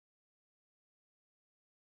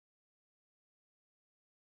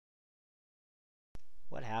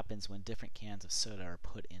What happens when different cans of soda are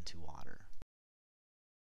put into water?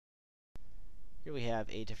 Here we have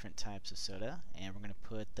 8 different types of soda, and we're going to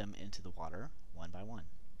put them into the water one by one.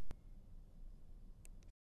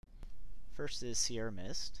 First is Sierra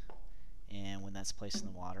Mist, and when that's placed in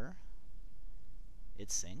the water,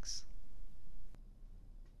 it sinks.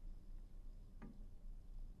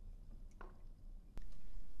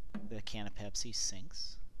 The can of Pepsi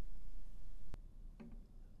sinks.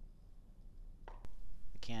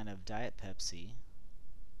 The can of Diet Pepsi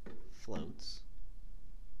floats.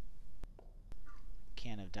 The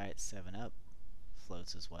can of Diet 7-Up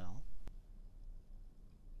floats as well.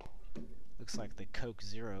 Looks like the Coke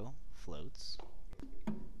Zero floats.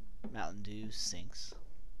 Mountain Dew sinks.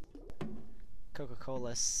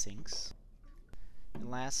 Coca-Cola sinks. And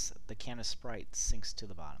last, the can of Sprite sinks to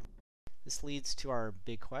the bottom. This leads to our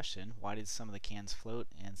big question: why did some of the cans float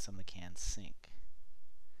and some of the cans sink?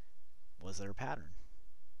 Was there a pattern?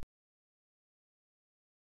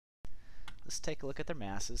 Let's take a look at their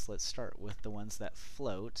masses. Let's start with the ones that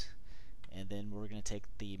float, and then we're going to take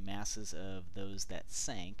the masses of those that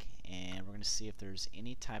sank, and we're going to see if there's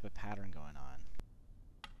any type of pattern going on.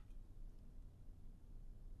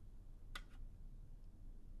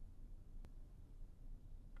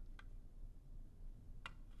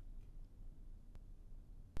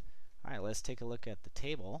 Alright, let's take a look at the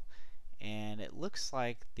table, and it looks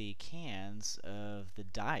like the cans of the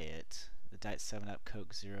Diet 7-Up,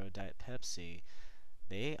 Coke Zero, Diet Pepsi,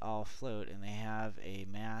 they all float and they have a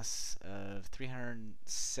mass of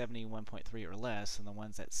 371.3 or less, and the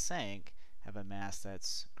ones that sank have a mass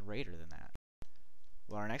that's greater than that.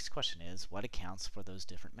 Well, our next question is, what accounts for those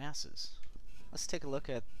different masses? Let's take a look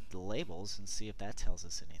at the labels and see if that tells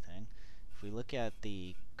us anything. If we look at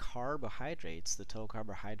the carbohydrates, the total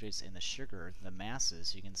carbohydrates and the sugar, the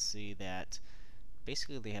masses, you can see that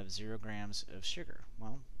basically they have 0 grams of sugar.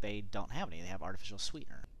 Well, they don't have any, they have artificial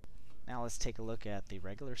sweetener. Now let's take a look at the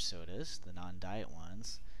regular sodas, the non-diet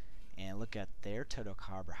ones, and look at their total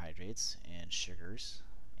carbohydrates and sugars.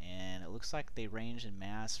 And it looks like they range in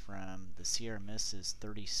mass from the Sierra Mist's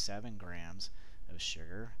 37 grams of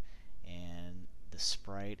sugar, and the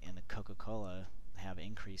Sprite and the Coca-Cola have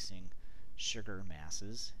increasing sugar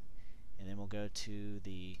masses. And then we'll go to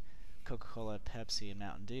the Coca-Cola, Pepsi, and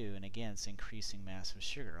Mountain Dew, and again it's increasing mass of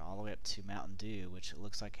sugar all the way up to Mountain Dew, which it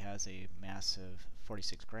looks like has a mass of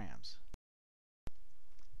 46 grams.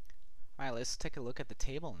 Alright, let's take a look at the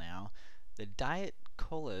table now. The Diet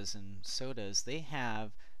Colas and sodas, they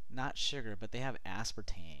have not sugar, but they have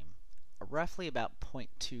aspartame, roughly about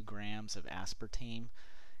 0.2 grams of aspartame,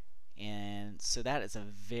 and so that is a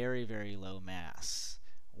very, very low mass,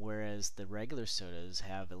 whereas the regular sodas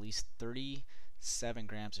have at least 37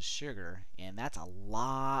 grams of sugar, and that's a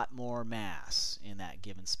lot more mass in that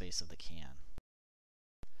given space of the can.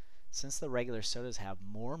 Since the regular sodas have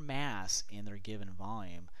more mass in their given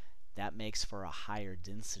volume, that makes for a higher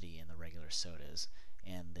density in the regular sodas,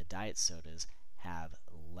 and the diet sodas have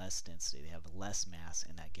less density. They have less mass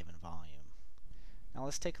in that given volume. Now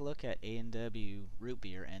let's take a look at A&W Root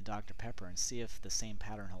Beer and Dr. Pepper and see if the same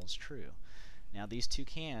pattern holds true. Now these two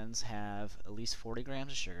cans have at least 40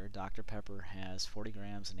 grams of sugar. Dr. Pepper has 40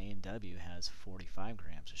 grams and A&W has 45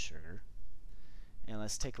 grams of sugar. And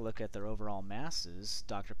let's take a look at their overall masses.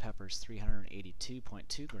 Dr. Pepper's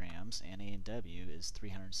 382.2 grams and A&W is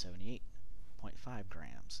 378.5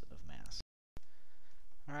 grams of mass.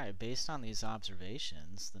 Alright, based on these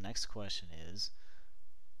observations, the next question is,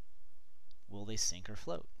 will they sink or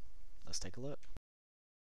float? Let's take a look.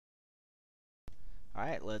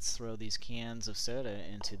 Alright, let's throw these cans of soda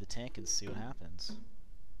into the tank and see what happens.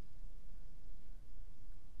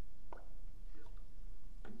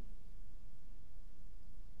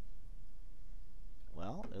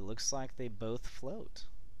 Well, it looks like they both float.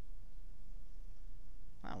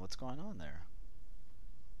 Wow, what's going on there?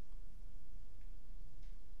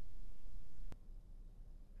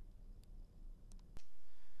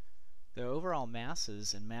 The overall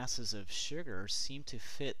masses and masses of sugar seem to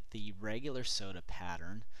fit the regular soda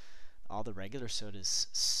pattern. All the regular sodas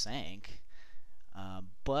sank,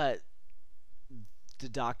 but the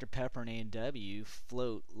Dr. Pepper and A&W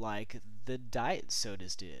float like the diet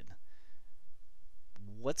sodas did.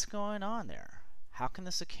 What's going on there? How can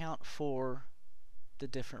this account for the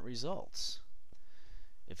different results?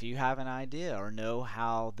 If you have an idea or know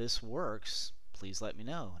how this works, please let me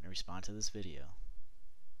know and respond to this video.